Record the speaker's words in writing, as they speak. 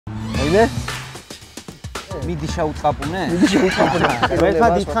ვინმე? მიდი შეუწყაპუნე? მიდი შეუწყაპუნე. ერთმა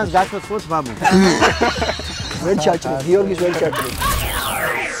დიდხანს გაცოცხლოთ ბაბუ. ვერ ჩაჭრე, გიორგის ვერ ჩაჭრე.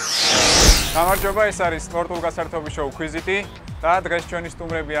 გამარჯობა, ეს არის სპორტულ გასართობი შოუ ქვიზიტი და დღეს ჩვენი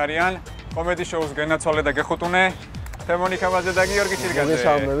სტუმრები არიან კომედი შოუს გეენაცვალე და გეხუტუნე თემო ნიკაბადზე და გიორგი ჩირგაძე.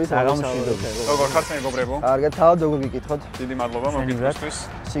 როგორ ხართ მეგობრებო? კარგად, თავად როგორ გიკითხოთ? დიდი მადლობა მოგიწვევისთვის.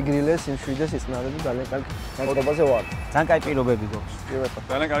 სიგრილე, სიმშვიდე, სიწნარები ძალიან კარგი მოწყობაზე ვარ. ძალიან კაი პირობები გვაქვს.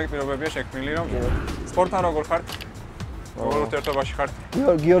 ძალიან კარგი პირობებია შექმნილი, რომ სპორტთან როგორ ხართ? როგორ ერთობაში ხართ?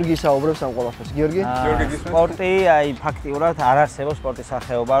 გიორგი საუბრობს ამ ყველაფერს. გიორგი? გიორგი გისმენთ? სპორტი, აი ფაქტიურად არ არსებობს სპორტის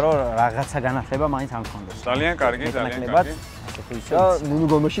სახეობა, რომ რაღაცა განათლება მაინც არ მქონდეს. ძალიან კარგი, ძალიან კარგი. და ნუნუ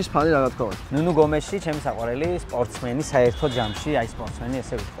გომეშის ფანი რა თქმა უნდა. ნუნუ გომეში ჩემი საყვარელი სპორტსმენი საერთო ჯამში, აი სპორტსმენი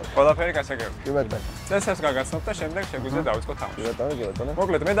ესე ვიტყოდ. ყველაფერი გასაგებია. კი ბატონო. წესებს გაგაცნობ და შემდეგ შეგვიძლია დავიწყოთ თამაში. კი ბატონო, კი ბატონო.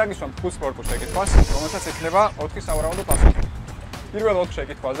 მოკლედ მე დაგისვამ 5 სპორტულ შეკითხვას, რომელსაც ექნება 4 სავრაუნდო პასუხი. პირველ 4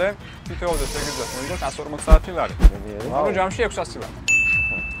 შეკითხვაზე თითოეულზე შეგიძლიათ მოიგოთ 150 ლარი. ანუ ჯამში 600 ლარი.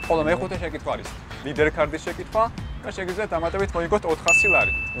 ხოლო მეხუთე შეკითხვა არის ლიდერ კარდის შეკითხვა და შეგიძლიათ ამატებით მოიგოთ 400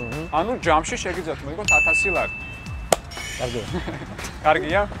 ლარი. ანუ ჯამში შეგიძლიათ მოიგოთ 1000 ლარი. კარგია.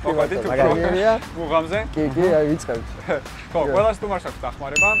 კარგია? მოგდით უფრო. მუღამზე? კი, აი ვიწყებთ. ხო, ყველა სტუმარს აქვს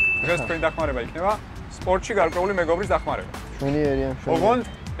დახმარება. დღეს თქვენი დახმარება იქნება სპორტში გარკვეული მეგობრის დახმარება. შვენიერია, შვენიერია. ოღონდ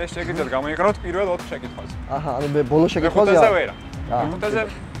ეს შეგიძლიათ გამოიყენოთ პირველ 4 შეკითხვაზე. აჰა, ანუ მე ბოლო შეკითხვაზე მეხუთეზე ვერა. მეხუთეზე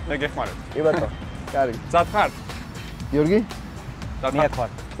მე გეხმარებ. კი ბატონო. კარგი. მზად ხართ? გიორგი? მე ხარ.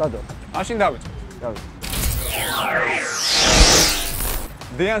 სადო? მაშინ დავიწყოთ. დავიწყოთ.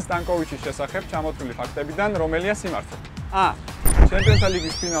 დიან სტანკოვიჩის შესახებ ჩამოთვლილი ფაქტებიდან რომელია სიმართლე? A. ჩემპიონთა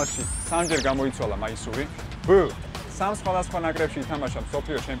ლიგის ფინალში 3-ჯერ გამოიცვალა მაისური. B. 3 სხვადასხვა ნაკრებში ითამაშა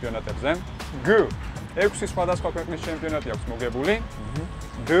მსოფლიო ჩემპიონატებზე. G. 6 სხვადასხვა ქვეყნის ჩემპიონატი აქვს მოგებული.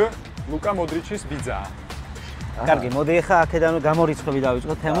 D. ლუკა მოდრიჩის ბიძაა. კარგი, მოდი ახლა აქედან გამორიცხები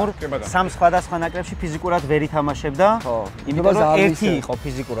დავიწყოთ თემურ. 3 სხვადასხვა ნაკრებში ფიზიკურად ვერ ითამაშებდა. ხო. იმიტომ რომ ერთი იყო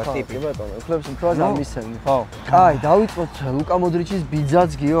ფიზიკურად ტიპი. კი ბატონო, ეხლებს მთვას არ მისცემ. ხო. კაი, დავიწყოთ ლუკა მოდრიჩის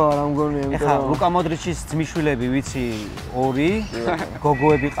ბიძაც გიო არა მგონი, იმიტომ ეხლა ლუკა მოდრიჩის ძმისშვილები ვიცი 2,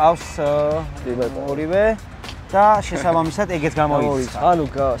 გოგოები ყავს ორივე და შესაბამისად ეგეც გამოირიცხა. ანუ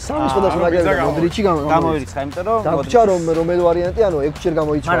 3 სხვადასხვა ნაკრებში მოდრიჩი გამოირიცხა, იმიტომ რომ დაგჭა რომელი ვარიანტი, ანუ 6 ჯერ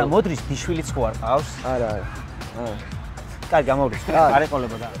გამოიცვალა. მაგრამ მოდრიჩ ბიშვილიც ხო არ ყავს? არა. კაი, გამოვრიცხეთ. არ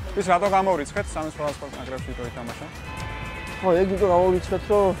ეყოლებოდა. ის რატო გამოვრიცხეთ 3 სხვადასხვა ნაკრებში თუ ითამაშა? ხო, ეგ იმიტომ გამოვრიცხეთ,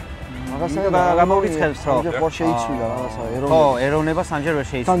 რომ რაღაცა გამოვრიცხებს, რომ ხო შეიცვლა რაღაცა ეროვნება. ხო, ეროვნება სამჯერ ვერ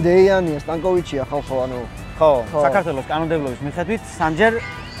შეიცვლა. სანდეიანია, სტანკოვიჩია ხალხო, ანუ ხო, საქართველოს კანონმდებლობის მიხედვით სამჯერ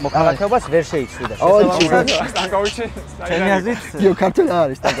მოქალაქეობას ვერ შეიცვლიდა. შესაბამისად, სტანკოვიჩი ჩემი აზრით, იო ქართული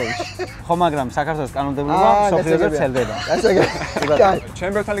არის სტანკოვიჩი. ხო, მაგრამ საქართველოს კანონმდებლობა სოფლიოზე ვრცელდება. კაი.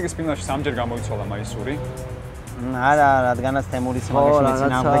 ჩემპიონთა ლიგის ფინალში 3-ჯერ გამოიცვალა მაისური. არა, რადგანაც თემურის მაგარი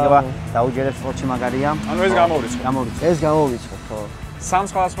წინააღმდეგობა დაუჯერებს სპორტში მაგარია. ანუ ეს გამოვრიცხეთ. ეს გამოვრიცხეთ, ხო. 3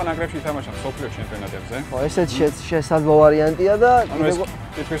 სხვადასხვა ნაკრებში ითამაშა მსოფლიო ჩემპიონატებზე. ხო, ესეც შესაძლო ვარიანტია და ანუ ეს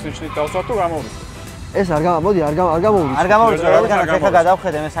თითქმის ნიშნით დავსვათ თუ გამოვრიცხეთ. ეს არ გამოდი, არ გამოვრიცხეთ. არ გამოვრიცხეთ, რადგანაც ეხლა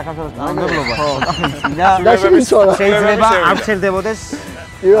გადავხედე მე საქართველოს კანონმდებლობას. და შეიცვალა. შეიძლება არ ვრცელდებოდეს.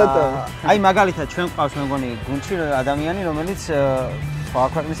 კი ბატონო. აი მაგალითად ჩვენ ყავს მე მგონი გუნდში ადამიანი, რომელიც სხვა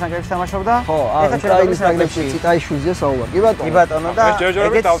ქვეყნის ნაკრებში თამაშობდა. ხო, ეხლა ჩვენ ნაკრებში ციტაიშვილზე საუბარ. კი ბატონო. კი ბატონო და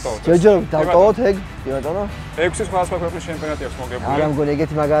ჯერჯერობით დავტოვოთ. ჯერჯერობით დავტოვოთ ეგ. კი ბატონო. 6 სხვადასხვა ქვეყნის ჩემპიონატი აქვს მოგებული. არა მგონი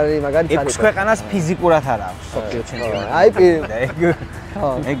ეგეთი მაგარი წარიყვება. 6 ქვეყანას ფიზიკურად არ აქვს სოფლიო ჩემპიონატი. აი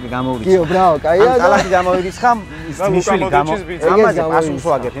ეგ გამოვრიცხა. კიო, ბრავო, კაია. ალახი გამოირიცხა, ის მიშვილი ამაზე პასუხს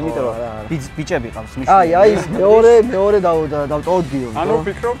ვაგებ, იმიტომ რომ ბიჭები ყავს მიშვილი. აი, მეორე დავტოვოთ გიო. ანუ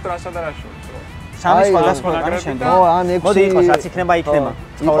ფიქრობთ რასა და რა შორის? 3 სხვადასხვა ნაკრებში შემდეგ. ხო, ან 6. მოდი იყოს, რაც იქნება, იქნება.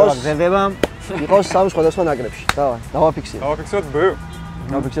 ცხოვრება გრძელდება. იყოს 3 სხვადასხვა ნაკრებში. დავაფიქსირე. დავაფიქსიროთ B.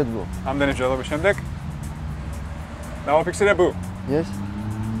 დავაფიქსირეთ B. ამდენი ჯერობის შემდეგ დავაფიქსირე B. Yes.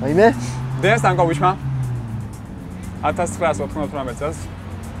 აი მე? დიან სტანკოვიჩმა 1998 წელს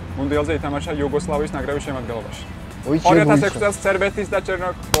მუნდიალზე ითამაშა იუგოსლავიის ნაკრების შემადგენლობაში. 2006 წელს სერბეთის და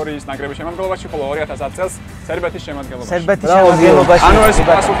ჩერნოგორიის ნაკრების შემადგენლობაში, ხოლო 2010 წელს სერბეთის შემადგენლობაში. სერბეთის შემადგენლობაში. ანუ ეს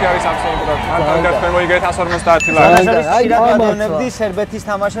პასუხი არის აბსოლუტურად. მაგალითად თქვენ მოიგეთ 150 ლარი. აი, გამოდონებდი სერბეთის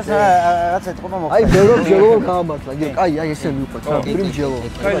თამაშას რაც ეთყობა მოხდა. აი, ბერო გამართლა. კაი, აი ესე მივყვეთ რა. პრიმ ჯელო.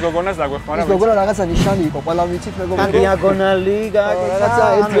 კაი, გოგონას დაგვეხმარა. ეს გოგონა რაღაცა ნიშანი იყო, ყველა ვიცით მეგობრებო. დიაგონალი, რაღაცა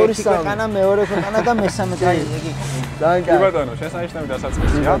 1-2-3. ქვეყანა, მეორე ქვეყანა და მესამე კაი, ეგ იყო. ძალიან კი ბატონო, შესანიშნავი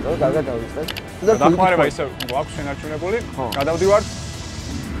დასაწყისია. კარგად დავიწყეთ. დახმარება ისე გვაქვს შენარჩუნებული. გადავდივართ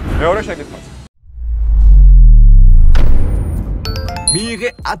მეორე შეკითხვაზე. მიიღე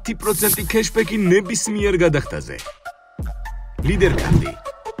 10% кэшბექი ნებისმიერ გადახდაზე. ლიდერ კარდი.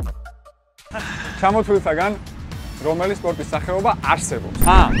 ჩამოთვლისაგან რომელი სპორტის სახეობა არსებობს?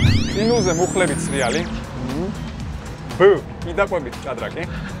 A. ყინულზე მუხლებით სრიალი. B. იდაყვებით ჭადრაკი.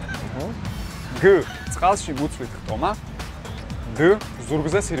 G. წყალში მუცლით ხტომა. D.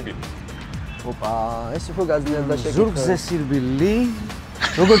 ზურგზე სირბილი. ოპა, ეს უფრო გაძლიერდა შეკითხვა. ზურგზე სირბილი.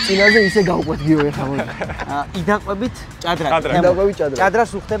 როგორც წინაზე ისე გავყვეთ გიო ეხლა მოდი. იდაყვებით ჭადრაკი. იდაყვებით ჭადრაკი.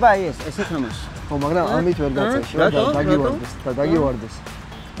 ჭადრას უხდება აი ეს ეთამაში. ხო, მაგრამ ამით ვერ გაწევში, დაგივარდეს.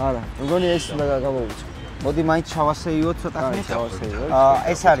 არა, მგონი ეს უნდა გამოვიწყო. მოდი მაინც ჩავასეიოთ ცოტა ხნით.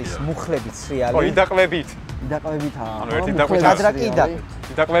 ეს არის მუხლებით სრიალი. ო, იდაყვებით. იდაყვებითაა. ანუ ერთი იდაყვებით. ჭადრაკი იდაყვებით.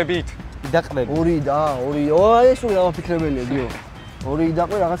 იდაყვებით. იდაყვებით. ორი და ორი. ო, ეს უნდა დამაფიქრებელია გიო. ორი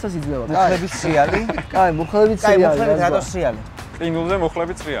იდაყვე რაღაცას იძლევა. მუხლებით სრიალი. კაი, მუხლებით სრიალი. კაი, მუხლებით რატო სრიალი? ყინულზე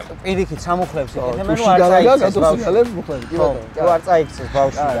მუხლებით სრიალი. პირიქით სამუხლებს ეკეთებენ, თუ შიგანაგა გატოსრიალებ მუხლებით. კი ბატონო. თუ არ წაიქცეს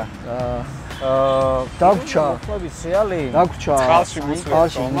ბავშვი და დაგვრჩა. მუხლებით სრიალი. დაგვრჩა. წყალში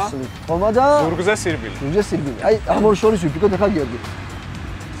მუცლით ხტომა და ზურგზე სირბილი. ზურგზე სირბილი. აი, ამ ორ შორის ვიფიქროთ ახლა გიორგი.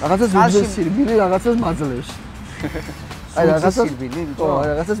 რაღაცა ზურგზე სირბილი, რაღაცას მაძლევს. აი, რაღაცა სირბილი, ხო,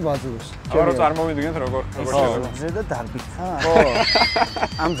 რაღაცას მაძლევს. აბა რო წარმოვიდგენთ როგორ შეიძლება. ზე და დარბიქა. ხო.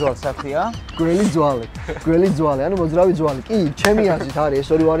 ამ ძვალს აქვია. გველი ძვალი, ანუ მოძრავი ძვალი. კი, ჩემი აზრით არის ეს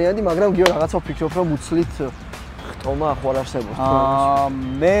ორი ვარიანტი, მაგრამ გიო რაღაცა ვფიქრობ, რომ მუცლით ხტომა ახვალ არსებობს.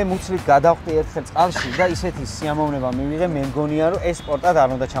 მე მუცლით გადავხდი ერთხელ წყალში და ისეთი სიამოვნება მივიღე, მე მგონია რომ ეს სპორტად არ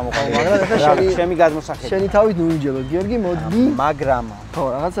უნდა ჩამოყალიბო, მაგრამ ეხლა შემი გადმოსახეთ. შენი თავით ნუიჯელო, გიორგი, მოდი. მაგრამ ხო,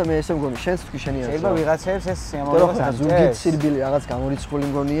 რაღაცა მე ესე მგონი, შენც თქვი შენი აზრი. შეიძლება ვიღაცებს ეს სიამოვნებას არ ზურგით სირბილი რაღაც გამორიცხული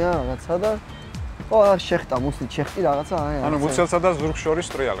მგონია, რაღაცა და ხო, შეხტა მუცლით, შეხტი რაღაცა აი. ანუ მუცელსა და ზურგ შორის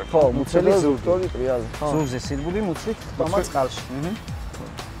ტრიალებ. ხო, მუცელი ზურგი ტრიალი. ზურგზე სირბული მუცლით ხტომა წყალში.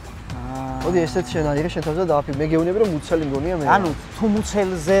 მოდი ესეც შენ აიღე შენ თავზე დააფიქრე. მე გეუბნები რომ მუცელი მგონია მე. ანუ თუ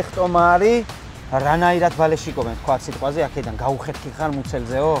მუცელზე ხტომა არის, რანაირად ვალეშიკობენ თქვა სიტყვაზე აქედან გაუხეთქი ხარ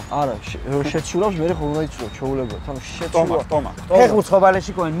მუცელზეო? არა, შეცურავს მე ხო უნდა იცურო ჩაულებოთ. ანუ შეცურა. ხტომა. ფეხბურთს ხო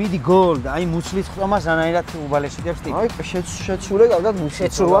ვალეშიკობენ, მიდი გოლ და აი მუცლით ხტომას რანაირად უვალეშიკებს ტიპი. აი შეცურე კარგად მუცელი.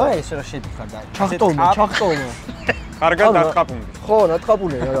 შეცურვა ეს რა შედიხარ და ჩახტომა. კარგად დატყაპუნდი. ხო,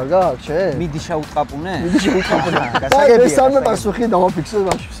 ნატყაპუნე რა კარგად, შენ. მიდი შეუტყაპუნე? მიდი შეუტყაპუნე. გასაგებია. ეს სამე პასუხი დავაფიქსე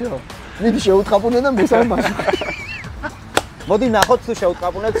მაშინ, всё. მიდი შეუტყაპუნე და მესამე პასუხი. მოდი ნახოთ თუ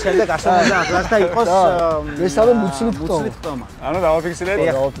შეუტყაპუნებთ შემდეგ ასომდა ახლას და იყოს მესამე მუცლით ხტომა. ანუ დავაფიქსირეთ.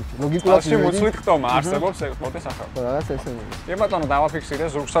 ლოგიკურად მუცლით ხტომა არსებობს სპორტის სახეობა. რაღაც ესენი. კი ბატონო, დავაფიქსირე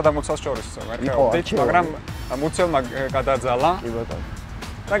ზურგსა და მუცელს შორის მერქეობდით, მაგრამ მუცელმა გადაძალა. კი ბატონო.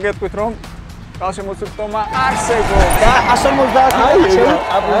 და გეტყვით რომ კალში მუცლით ხტომა არსებობს. და 150 აი,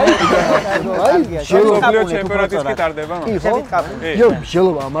 შემოკლიო ჩემპიონატის კი ტარდება. კი, ხო? იო,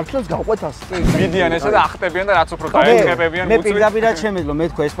 ჟელობა მართლაც გავყვეთ ასე. მიდიან ესე და ახტებიან და რაც უფრო დაექებებიან მე პირდაპირად შემეძლო, მე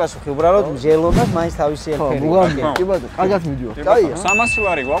თქვა ეს პასუხი უბრალოდ ჟელობას მაინც თავისი ერთერი. ერთერი. კი ბატონო, კარგად მიდიო. კაია. 300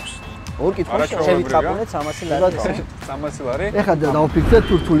 ლარი გვაქვს. ორ კითხვა შევიტყაპუნეთ 300 ლარი. 300 ლარი. ეხლა დავფიქრეთ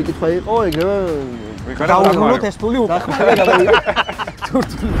თუ რთული კითხვა იყო, ეგრევე დავუბრუნოთ ეს ფული უკვე.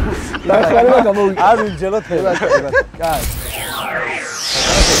 დახმარება გამოვიდა. არ ვიმჯელოთ ეხლა. კაი.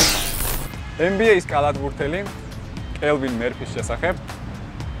 NBA-ის კალათბურთელი კელვინ მერფის შესახებ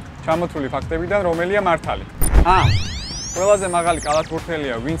ჩამოთვლილი ფაქტებიდან რომელია მართალი? A. ყველაზე მაღალი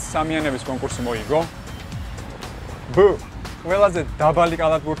კალათბურთელია, ვინც სამიანების კონკურსი მოიგო. B. ყველაზე დაბალი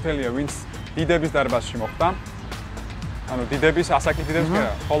კალათბურთელია, ვინც დიდების დარბაზში მოხვდა. ანუ დიდების ასაკის დიდებს კი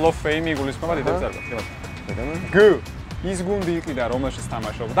არა, Hall of Fame იგულისხმება დიდების დარბაზში. G. ის გუნდი იყიდა, რომელშიც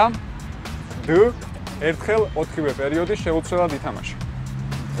თამაშობდა. D. ერთხელ 4-ვე პერიოდი შეუცვლელად ითამაშა.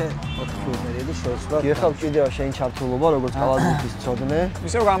 4-ვე პერიოდი შეუცვლელად. ეხლა ვჭირდება შენი ჩართულობა, როგორც კალათბურთის მწოდნე.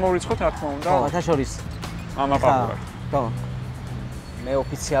 ისევ გამოვრიცხოთ, რა თქმა უნდა. ხო, შორის. ამაპაპურად. ხო. მე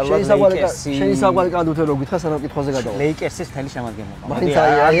ოფიციალურად ლეიკერსი. შენი საყვარელი კალათბურთელი რო გითხრა, სანამ კითხვაზე გადავალ. ლეიკერსის მთელი შემადგენლობა. მაინც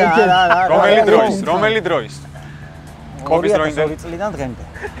აი რომელი დროის? კობის დროინდელი. 2 წლიდან დღემდე.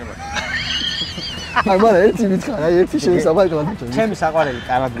 აი მაგრამ ერთი მითხარ, აი ერთი შენი საყვარელი კალათბურთელი. ჩემი საყვარელი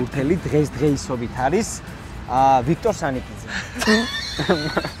კალათბურთელი დღესდღეობით არის ვიქტორ სანიკიძე.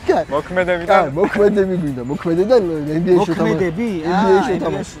 მოქმედებიდან? მოქმედები გვინდა, მოქმედიდან NBA-ში თამაში. მოქმედები? NBA-ში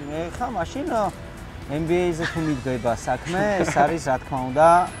თამაში. ხა მაშინ NBA-ზე თუ მიდგება საქმე, ეს არის რა თქმა უნდა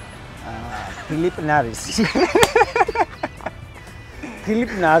ფილიპ ნარისი.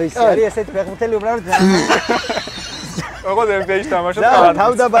 ფილიპ ნარისი არის ესეთი ფეხბურთელი უბრალოდ ოღონდ NBA-ში თამაშობს კალათბურთს.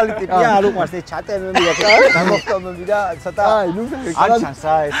 თავდაბალი ტიპია, არ უყვარს ეს ჩატენები და გამოხტომები და ცოტა აი, ნუ არ ჩანს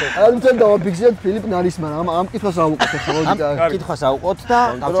რა ესე. არ მცენ დავაფიქსირეთ ფილიპ ნარის, მაგრამ ამ კითხვას ავუყოთ ახლა მოდი. ამ კითხვას ავუყოთ და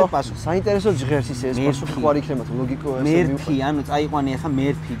გავწერ პასუხს. საინტერესო ჟღერს ისე ეს პასუხი ხარ იქნება თუ ლოგიკო ესე. მერფი, ანუ წაიყვანე ახლა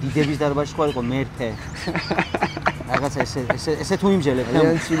მერფი, დიდების დარბაზში ხარ იყო მერფე. რაღაცა ესე თუ იმჯელებ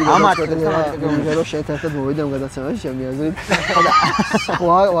ამათ რომ შეთანხმდით მოვიდა გადაცემაში ჩემი აზრით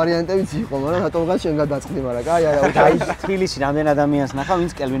სხვა ვარიანტებიც იყო მაგრამ რატომღაც შენ გადაწყდი მაგრამ კაი არა აი თბილისში რამდენ ადამიანს ნახავ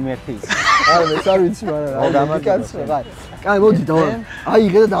ვინც კელვინ მერფი ის არა მე არ ვიცი მაგრამ დამაკაცო კაი მოდი დავა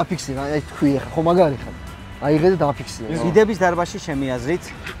აიღე და დაფიქსირე აი თქვი ხა ხო მაგარი ხარ აიღე და დაფიქსირე დიდების დარბაზში ჩემი აზრით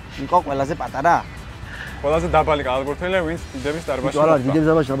იყო ყველაზე პატარა ყველაზე დაბალი კალათბურთელი ვინც დიდების დარბაზში არა დიდების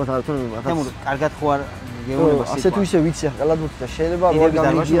დარბაზში ალბათ არ თქო თემო კარგად ხო არ გეუბნება ასე თუ ისე ვიცი ახლა კალათბურთი და შეიძლება რომ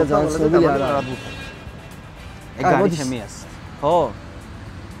გამიგია ძალიან ცნობილი არა ეგ არის ჩემი აზრით ხო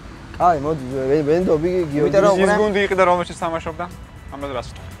კაი მოდი ვენდობი გიორგი ის გუნდი იყიდა რომელშიც თამაშობდა ამაზე რას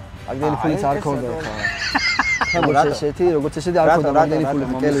ვთქვა აგდენი ფულიც არ ქონდა ხა თემო ესეთი როგორც ესეთი არ ქონდა აგდენი ფული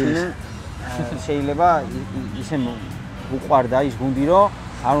კელვინს შეიძლება ისე უყვარდა ის გუნდი რომ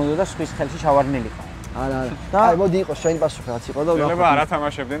არ უნდა და სხვის ხელში ჩავარდნილიყო არა აი მოდი იყოს შენი პასუხი რაც იყო და შეიძლება არ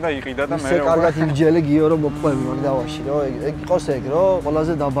ათამაშებდნენ და იყიდა და მე ისე კარგად იმჯელე გიო რომ მოყვები მაგ დავაში რომ ეგ იყოს ეგ რომ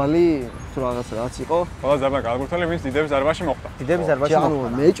ყველაზე დაბალი თუ რაღაცა რაც იყო ყველაზე დაბალი კალათბურთელი ვინც დიდების დარბაზში მოხვდა დიდების დარბაზში ანუ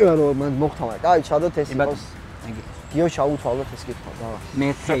მეჭვია რომ მან მოხდა მაგრამ კაი ჩადოთ ეს იყოს გიო ჩაუთვალოთ ეს კითხვა და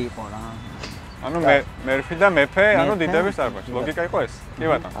მეფე იყო რა ანუ მერფი და მეფე ანუ დიდების დარბაზში ლოგიკა იყო ეს კი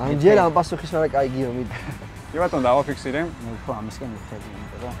ბატონო აი ჯერ ამ პასუხის მაგრამ კაი გიო მიდი კი ბატონო დავაფიქსირე მე უფრო ამისკენ ვიხები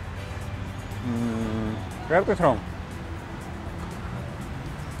იმიტომ რომ ვერტყვით რომ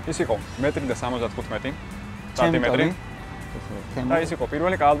ის იყო 1.75 სანტიმეტრი და ის იყო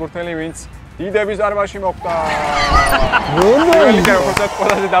პირველი კალათბურთელი ვინც დიდების დარბაზში მოხვდა პირველი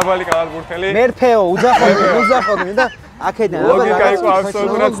ყველაზე დაბალი კალათბურთელი მერფეო უძახოდი და აქედან ლოგიკა იყო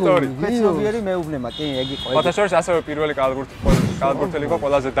აბსოლუტურად სწორი მეცნობიერი მეუბნება კი ეგ იყო ფოტოშოპში ასევე პირველი კალათბურთელი იყო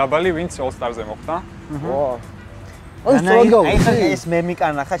ყველაზე დაბალი ვინც ოლსტარზე მოხვდა აი ხა ეს მე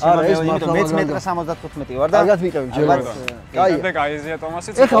მიკანა ხა შემოვიდა იმიტომ მეც 1.75 ვარ და კარგად ვიყევი ჯერ კაი და გაიზია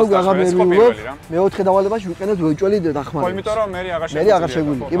თომასიც ეხა უგაღამერივ მეოთხე დავალებაში ვიყენებთ ვეჭველი დახმარება ხო იმიტომ რომ მე აღარ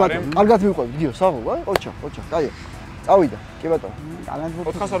შეგვიძლია კი ბატონო კარგად ვიყვებით გიო საღო ოჩა კაი წავიდა კი ბატონო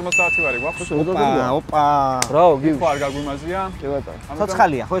 450 ვარი გვაქვს ოპა ბრავო გიო ხო არ გაგვიმაზია კი ბატონო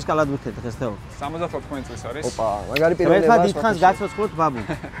ცოცხალია ხო ეს კალათბურთელი დღესდღეობით 74 წლის არის ოპა მაგარი პირველი ერთმა დიდხანს გაცოცხლოთ ბაბუ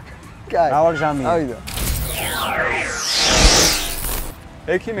კაი რავალ ჟამია ავიდა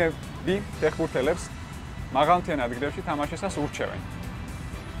ექიმები ფეხბურთელებს მაღალმთიან ადგილებში თამაშისას ურჩევენ.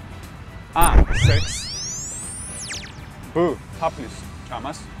 A. სექს. B. თაფლის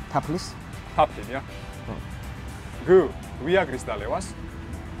ჭამას. თაფლის? თაფლია. G. ვიაგრის დალევას.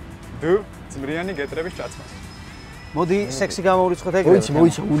 D. ძმრიანი გეტრების ჭაცმას. მოდი სექსი გამოვიწყოთ ეგრევე.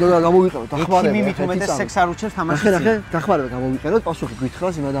 მოიცა, უნდა გამოვიყენოთ დახმარება. ექიმი მით უმეტეს სექს არ უჩევს თამაშს. ნახე, დახმარება გამოვიყენოთ, პასუხი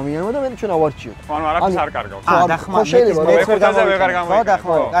გითხრას იმ ადამიანმა და მე ჩვენ ავარჩიოთ. ანუ არაფერს არ კარგავს. დახმარება მეცხრეზე ვეღარ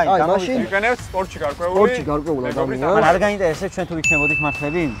გამოვიყენოთ. კაი, მაშინ ვიყენებთ სპორტში გარკვეული. სპორტში გარკვეული ადამიანი. არ გაინტერესებს ჩვენ თუ იქნებოდით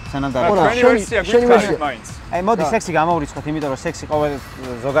მართლები? სანამ ჩვენი ვერსია გვიჩვენეთ მაინც. აი მოდი სექსი გამოვიწყოთ, იმიტომ რომ სექსი ყოველ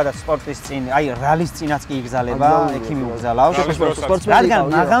ზოგადად სპორტის წინ, აი რალის წინაც კი იგზალება, ექიმი უგზალავს. რადგან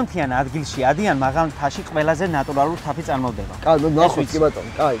მაღალმთიან ადგილში ადიან მაღალმთაში ყველაზე ნატურალურ თაფი წარმოდება. კაი, ნახოთ კი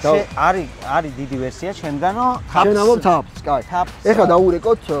ბატონო, კაი, არის დიდი ვერსია ჩემგანო, შენ ამობ თაფს, კაი. ეხლა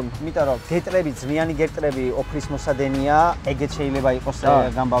დავურეკოთ, იმიტომ რომ გეტრები, ძმიანი გეტრები ოფრის მოსადენია, ეგეც შეიძლება იყოს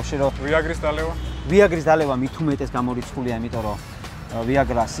გამბავში, რომ ვიაგრის დალევა მით უმეტეს გამორიცხულია, იმიტომ რომ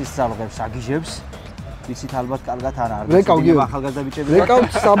ვიაგრა სისწრაფებს აგიჟებს. ისიც ალბათ კარგად არ არის. რეკავ ახალგაზრდა ბიჭები. რეკავ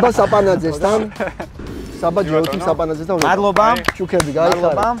საბა საპანაძესთან. საბა ჯოთი საპანაძესთან. მადლობა. შუქები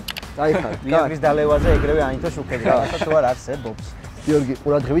გაიხარა. გაიხარა. ვიაგრის დალევაზე ეგრევე აინთო შუქები რაღაცა თუ არ არსებობს. გიორგი,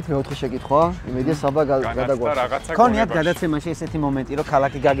 ყურადღებით მეოთხე შეკითხვა. იმედია საბა გადაგვაქვს. ქონიათ გადაცემაში ესეთი მომენტი, რომ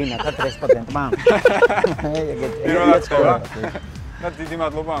ქალაქი გაგინახათ რესპონდენტმა? პირველად ხდება. და დიდი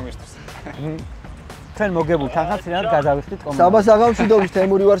მადლობა ამისთვის. ჩვენ მოგებულთ ახლა წინათ გადავიხდით კომენტარში. საბა საღამშვიდობის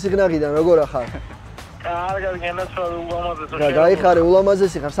თემური ვარ სიგნაღიდან, როგორ ახარ? კარგად გენაცვალე ულამაზესი. გაიხარე,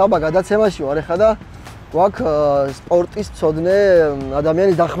 ულამაზესი ხარ. საბა გადაცემაში ვარ ახლა და გვაქვს სპორტის მცოდნე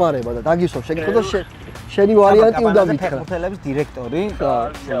ადამიანის დახმარება და დაგისვამ შეკითხვა და შენი ვარიანტი უნდა მითხრა. ფეხბურთელების დირექტორი,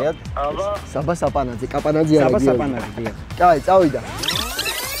 შეიძლება საბა საპანაძე, კაპანაძე არა. საბა საპანაძე. კაი, წავიდა.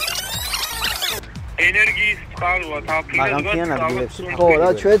 ენერგიის წყალვა მაღალმთიან ადგილებში. ხო, რა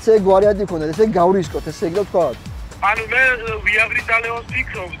ჩვენც ეგ ვარიანტი ქონდა, ესე გავრისკოთ, ესე ეგ და თქვა. ანუ მე ვიაგრის დალევას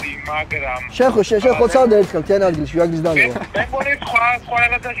ვფიქრობდი, მაგრამ შენ ხოცავდა ერთხელ თიან ადგილში ვიაგრის დალევა. მე მგონი სხვა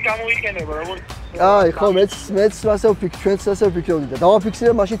რაღაცაში გამოიყენება, როგორც აი, ხო, მეც ასე ვფიქრ, ჩვენც ასე ვფიქრობდი და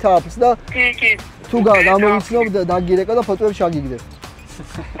დავაფიქსირე მაშინ თაფლს და კი. თუ გამოვიცნობ და დაგირეკა და ფოტოები შეგიგდებ.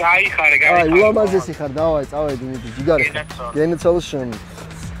 გაიხარე. აი, ულამაზესი ხარ, დავაი, წავედი მიდი, ჯიგარი. გენაცვალეს შენ.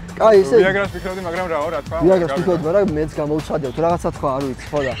 კაი, ესე ვიაგრას ვფიქრობდი, მაგრამ რა თქმა უნდა. ვიაგრას ვფიქრობდი, მაგრამ მეც გამოვცადე, თუ რაღაცა თქვა, არ ვიცი,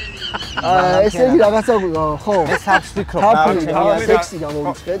 ხო და. ესე იგი რაღაცა ხო. მე საფს ვფიქრობ, სექსი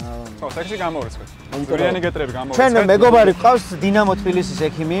გამოვიწყეთ. ხო, სექსი გამოვიწყეთ. ზურიანი გეტრები გამოვიწყეთ. ჩვენ მეგობარი გვყავს დინამო თბილისის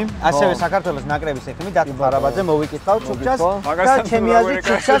ექიმი, ასევე საქართველოს ნაკრების ექიმი დახმარებაზე მოვიკითხავთ ჩუხჩუხას და ჩემი აზრით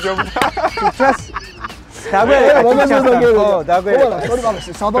ჩუხჩუხას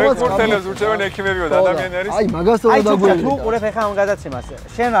საბამაც ურჩევენ ექიმებიო და ადამიანი არის. აი მაგას თორე დაგვიყვება. თუ ყურებ ახლა ამ გადაცემას.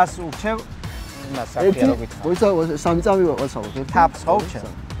 შენ რას ურჩევ? იმას საფია რო გითხრა. მოიცა სამი წამი ვასაუბრობ. თაფს ხო ურჩევ?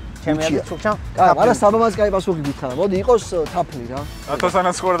 ჩემი აზრით ჩუხჩა. არა საბამაც კაი პასუხი გითხრა. მოდი იყოს თაფლი რა.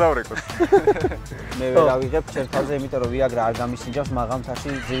 ათოსანაც ხوار დავრეკოთ. მე ვერ ავიღებ ჩერთავზე, იმიტომ რომ ვიაგრა არ გამისინჯავს მაღამთაში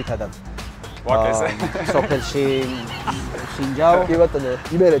ძირითადად. ვაკესე. სოფელში სინჯავ. კი ბატონო,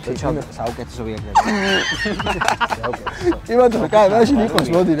 იმერეთში საუკეთესო ვიაგრა. კი ბატონო, კაი, მაშინ იყოს,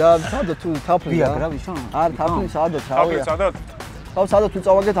 მოდი რა, სადო თუ თაფლი რა. ვიაგრა ვიშო? არ თაფლი სადო, თაფლი სადო? თავ სადო თუ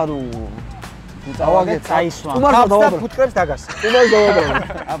წავაგეთ, ანუ თუ წავაგეთ, წაისვა. თავს და ფუტკრებს დაგასა. თუმას დავაბრალოთ.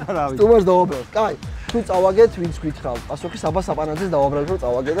 აბა რა ვიცი. თუმას დავაბრალოთ. კაი, თუ წავაგეთ, ვინც გითხრა, პასუხი საბა საპანაძეს დავაბრალოთ, რომ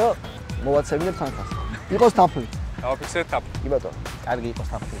წავაგე და მოვაცემინებ თანხას. იყოს თაფლი. დავაფიქსეთ თაფლი. კი ბატონო. კარგი იყოს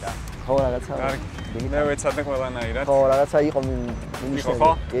თაფლი რა. ხო რაღაცა. კარგი. მე ვეცადე ყველანაირად. ხო რაღაცა იყო იყო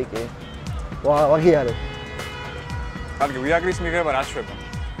ხო? კი, კი. ვაღიარე. კარგი, ვიაგრის მიღება რა შვება?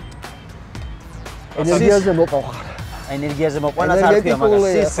 ენერგიაზე მოყავხარ. ენერგიაზე მოყვანას არქია, მაგრამ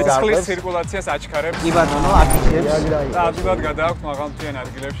სისხლის ცირკულაციას აჩქარებს. კი ბატონო, აფიქსებს. და ადვილად გადააქვთ მაღალმთიან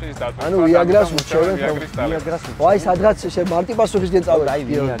ადგილებში ის დატვირთვა. ანუ ვიაგრას ურჩევენ, ვიაგრას. ვაი, სადღაც შე მარტი პასუხისგან წავედი. აი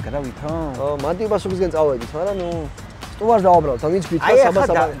ვიაგრა ვითო? ხო, მარტი პასუხისგან წავედით, მაგრამ ნუ სტუმარს დავაბრალოთ, ვინც გითხრა საბა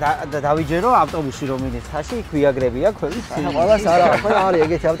და დავიჯერო ავტობუსი რომ მიდის თაში, იქ ვიაგრებია ქველის. ყველას არა, ხო არის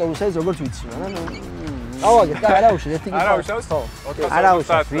ეგეთი ავტობუსები, როგორც ვიცი, მაგრამ ნუ წავაგეთ, და არა უშენ, ერთი არა უშავს? ხო. არა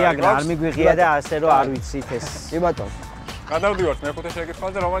უშავს, ვიაგრა არ მიგვიღია და ასე რომ არ ვიცით ეს. კი ბატონო. გადავდივართ მეხუთე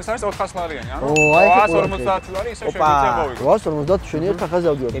შეკითხვაზე, რომელიც არის 400 ლარიანი, ანუ აი 150 ლარი ისე შეგვიძლია მოვიგოთ. 150 შენი ერთ ხაზზე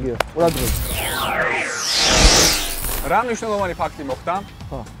ავდივართ, კი. ყურადღება. რა მნიშვნელოვანი ფაქტი მოხდა?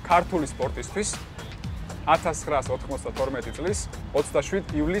 ხო. ქართული სპორტისთვის 1992 წლის 27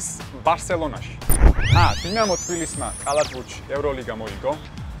 ივლისს ბარსელონაში. დინამო თბილისმა კალათბურთში ევროლიგა მოიგო.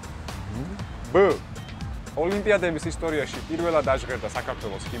 ბ. ოლიმპიადების ისტორიაში პირველად აჟღერდა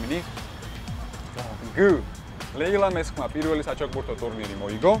საქართველოს ჰიმნი. გ. ლეილა მესხმა პირველი საჩოგბურთო ტურნირი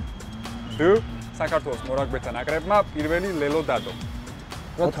მოიგო. დ. საქართველოს მორაგბეთა ნაკრებმა პირველი ლელო დადო.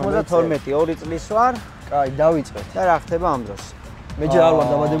 92 2 წლის ვარ. კაი, დავიწყეთ. და რა ხდება ამ დროს? მე ჯერ არ ვარ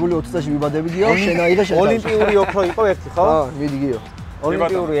დამადებული 20-ში ვიბადებიდიო, შენ აიღე შენ. ოლიმპიური ოქრო იყო ერთი ხო? მიდი გიო.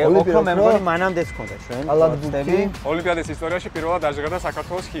 ოლიმპიური ოქრო მე მგონი მანამდეც ხონდა ჩვენ. კალათბურთი. ოლიმპიადის ისტორიაში პირველად აჟღერდა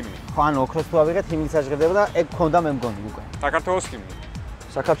საქართველოს ჰიმნი. ხო, ანუ ოქროს თუ ავიღეთ, ჰიმნიც აჟღერდება და ეგ ხონდა მე მგონი უკვე. საქართველოს ჰიმნი.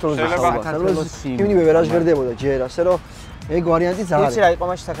 საქართველოს საქართველოს ჰიმნი ვერ აჟღერდებოდა ჯერ, ასე რომ ეგ ვარიანტიც არის. იცი რა იყო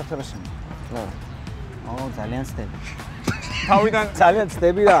მაშინ საქართველოს ჰიმნი? ძალიან ცდები. თავიდან ძალიან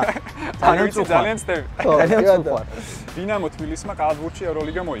ცდები რა. ძალიან ცდები. ძალიან წუხარ. დინამო თბილისმა კალათბურთში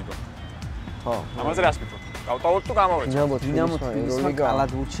ევროლიგა მოიგო. ხო. ამაზე რას ვიტყვით? გავტოვოთ თუ გამოვეცოთ? დინამო თბილისმა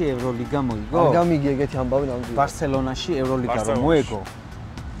კალათბურთში ევროლიგა მოიგო. არ გამიგი ეგეთი ამბავი ნამდვილად. ბარსელონაში ევროლიგა რომ მოიგო.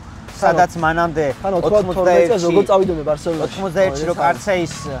 სადაც მანამდე 92 წელს როგორ წავიდოდნენ ბარსელონაში? 91-ში რო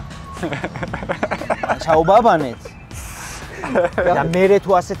კარცეის ჩაუბაბანეთ. და მე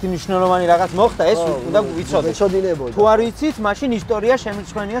თუ ასეთი მნიშვნელოვანი რაღაც მოხდა, ეს უნდა ვიცოდე. ეცოდინებოდა. თუ არ ვიცით, მაშინ ისტორია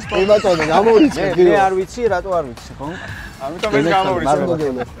შემიჩნია სპორტში. კი ბატონო, გამოვიწყეთ. მე არ ვიცი, რატო არ ვიცი, ხო? ამიტომ ეს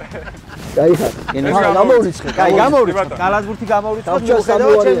გამოვიწყეთ. კაი ხარ. გამოვიწყეთ. კაი, გამოვიწყეთ. კალათბურთი გამოვიწყეთ.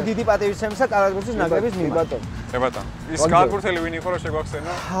 მიუხედავად ჩემი დიდი პატივისცემისა კალათბურთის ნაკრების მიმართ. ბატონო. ბატონო. ის კალათბურთელი ვინ იყო, რომ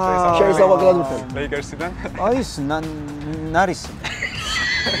შეგვახსენო? შეიძლება კალათბურთელი. ლეიკერსიდან. აი ეს ნარისი.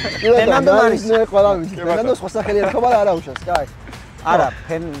 ფერნანდო ნარისი. მე ყველა ვიცი. ფერნანდოს ხო სახელი არ ხომ არა უშავს, კაი. არა,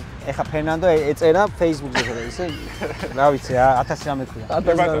 ეხა ფერნანდო ეწერა Facebook-ზე და ისე რა ვიცი, 1000 რამე ქვია.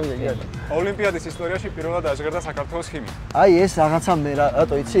 ოლიმპიადის ისტორიაში პირველად აჟღერდა საქართველოს ჰიმნი. აი ეს რაღაცა მე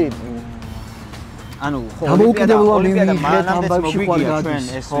რატო იცი? ანუ ოლიმპიადა მანამდეც მოგვიგია ჩვენ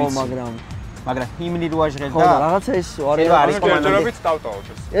ეს ხო, მაგრამ ჰიმნი რო აჟღერდა. ხო, რაღაცა ეს არის ჯერჯერობით დავტოვოთ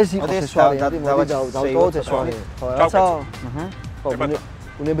ეს. ეს იყო ეს ვარიანტი, მოდი დავტოვოთ ეს ვარიანტი. ხო, რაღაცა ხო,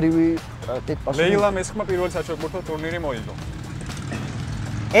 უნებრივი ტიპასი. ლეილა მესხმა პირველი საჩოგბურთო ტურნირი მოიგო.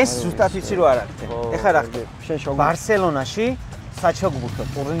 ეს ზუსტად ვიცი რო არ არის. ეხლა რა ხდება? ბარსელონაში საჩოგბურთო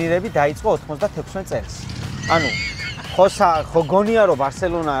ტურნირები დაიწყო 96 წელს. ანუ ხო გონია რომ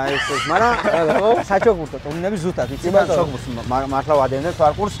ბარსელონა ეს, მაგრამ საჩოგბურთო ტურნირები ზუსტად ვიცი და ჩოგბურთს მართლა ვადევნებ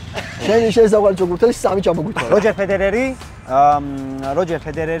ფარკურს. შენი შესაძლოა ჩოგბურთელი სამი ჩამოგვიწყო. როჯერ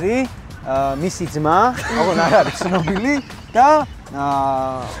ფედერერი, მისი ძმა, ოღონ არ არის ცნობილი და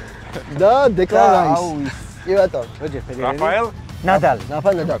დეკლან რაის. კი ბატონო, რაფაელ ნადალი.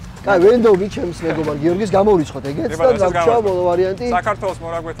 ნადალი. კაი, ვენდოგი ჩემს მეგობარ გიორგის გამოვიცხოთ ეგეც და დაგვრჩა ბოლო ვარიანტი. საქართველოს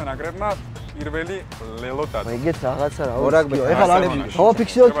მორაგბეთა ნაკრებმა პირველი ლელო დადო. ეგეც რაღაცა რა. მორაგბეთა ეხლა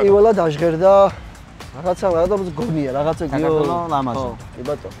გავაფიქსიროთ პირველად აღჟღერდა რაღაცა გონია, რაღაცა საქართველოს ლამაზო. კი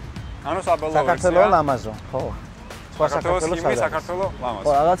ბატონო. ანუ საბოლოო საქართველოს ლამაზო. ხო. საქართველოს იმი საქართველოს ლამაზო.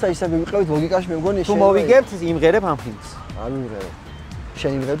 ხო, რაღაცა ისე მივიყევით ლოგიკაში მე მგონი თუ მოვიგებთ იმღერებ ამ ფილმს. ანუ მივიღებ.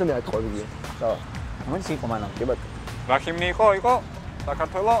 შენ იმღერებ და მე აკყვევია. დავა. ამას იყო მანამ. კი ბატონო. რა ჰიმნი იყო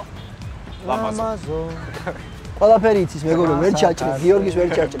საქართველოს ლამაზო. ყველაფერი იცის მეგობრო, ვერ ჩაჭრით, გიორგის ვერ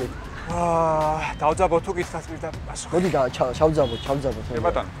ჩაჭრით. დავძაბოთ თუ გითხრათ პირდაპირ პასუხი. მოდი ჩავძაბოთ. კი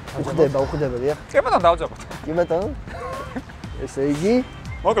ბატონო. უხდება დიახ. კი ბატონო დავძაბოთ. კი ბატონო. ესე იგი,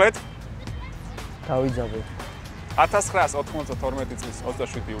 მოკლედ დავიძაბეთ. 1992 წლის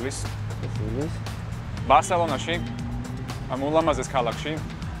 27 ივლისს ბარსელონაში, ამ ულამაზეს ქალაქში,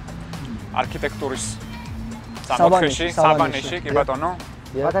 არქიტექტურის სამოთხეში, საბანეში, კი ბატონო.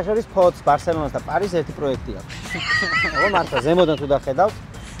 ბათაშორის ფოც ბარსელონას და პარიზს ერთი პროექტი აქვს. ო მართლა ზემოდან თუ დახედავთ,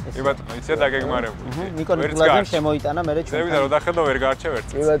 კი ბატონო, იცი დაგეგმარებული. ნიკო ნიკოლაძემ შემოიტანა მე ჩვენ. ზევიდა რომ დახედავ ვერ გაარჩევ ერთ.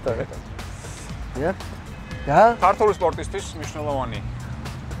 კი ბატონო. დიახ. და ქართული სპორტისთვის მნიშვნელოვანი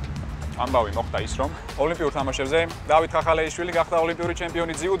ამბავი მოხდა ის, რომ ოლიმპიურ თამაშებზე დავით ხახალეიშვილი გახდა ოლიმპიური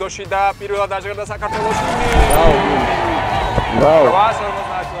ჩემპიონი ძიუდოში და პირველად აღჟღერდა საქართველოს ჰიმნი. ბრავო.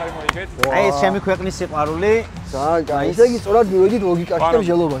 აი ეს ჩემი ქვეყნის სიყვარული. ძალიან. ისე იგი სწორად მივედით ლოგიკაში და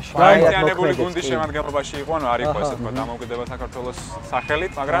მსჯელობაში. გაერთიანებული გუნდის შემადგენლობაში იყო, ანუ არ იყო ესე თქვა დამოუკიდებელ საქართველოს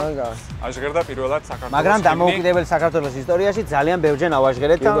სახელით, მაგრამ აღჟღერდა პირველად საქართველოს. მაგრამ დამოუკიდებელ საქართველოს ისტორიაში ძალიან ბევრჯერ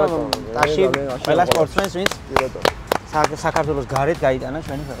ავაჟღერეთ და ტაში ყველა სპორტსმენს ვინც საქართველოს გარეთ გაიტანა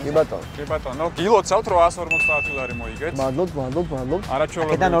ჩვენი ქვეყნის. კი ბატონო. კი ბატონო, გილოცავთ 850 ლარი მოიგეთ. მადლობ.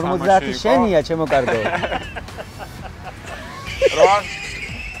 არაჩვეულებრივი და 50 შენია ჩემო კარგო.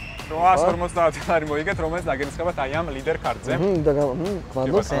 850 ლარი მოიგეთ, რომელიც დაგენისხებათ აი ამ ლიდერ კარტზე.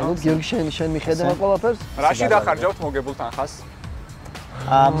 მადლობ, გიორგი შენ მიხედავ ყველაფერს? რაში დახარჯავთ მოგებულ თანხას?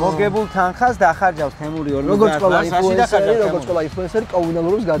 მოგებულ თანხას დახარჯავს თემური 40 როგორც ყველა ინფლუენსერი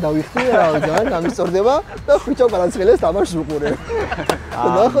კომუნალურებს გადავიხდი რა ძალიან გამისწორდება და ხვიჩო პარანცხელეს თამაშს უყურებ.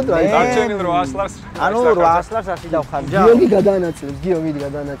 ნახოთ რა დარჩენილ 800 ლარს. ანუ 800 ლარს რაში დავხარჯავ? გიორგი გადაანაწილებს, გიორგი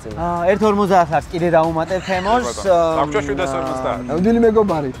გადაანაწილებს. 1.50 ლარს კიდე დავუმატებ თემოს. დაგჭა 750. ნამდვილი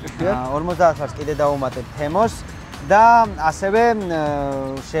მეგობარი. 50 ლარს კიდე დავუმატებ თემოს და ასევე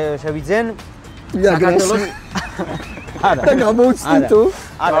შევიძენ საქართველოს არა და გამოვცდი თუ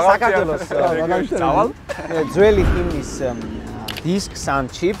არა საქართველოს წავალ ძველი ჰიმნის დისკს ან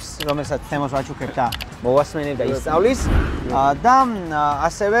ჩიპს რომელსაც თემოს ვაჩუქებ და მოვასმენებ და ისწავლის და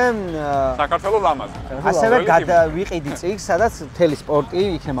ასევე საქართველოს ლამაზი ასევე ვიყიდი წიგს სადაც მთელი სპორტი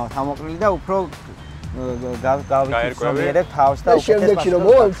იქნება თავმოყრილი და უფრო გავიქცნობიერებ თავს და შემდეგში რომ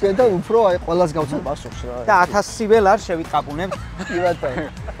მოვალ თქვენთან უფრო აი ყველას გავცეთ პასუხს რა და 1000-ზე ლარ შევიტყაპუნებ კი ბატონო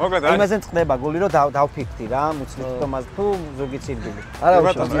მოკლედ იმაზე წდება გული რომ დავფიქრდი რა მუცლით თომას თუ ზოგი ცირბილი არა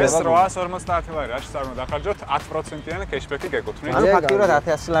ბატონო ეს 850 ლარი რაში წარმო დახარჯოთ 10%-იანი კეშბექი გეკუთვნით ანუ ფაქტიურად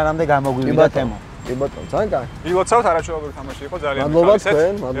 1000 ლარამდე გამოგვივიდა თემო კი ბატონო ძალიან კარგი ილოცავთ არაჩვეულებრივი თამაში იყო ძალიან მადლობა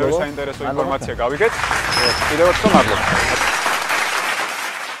თქვენ მადლობა საინტერესო ინფორმაცია გავიგეთ კიდევ ერთხელ მადლობა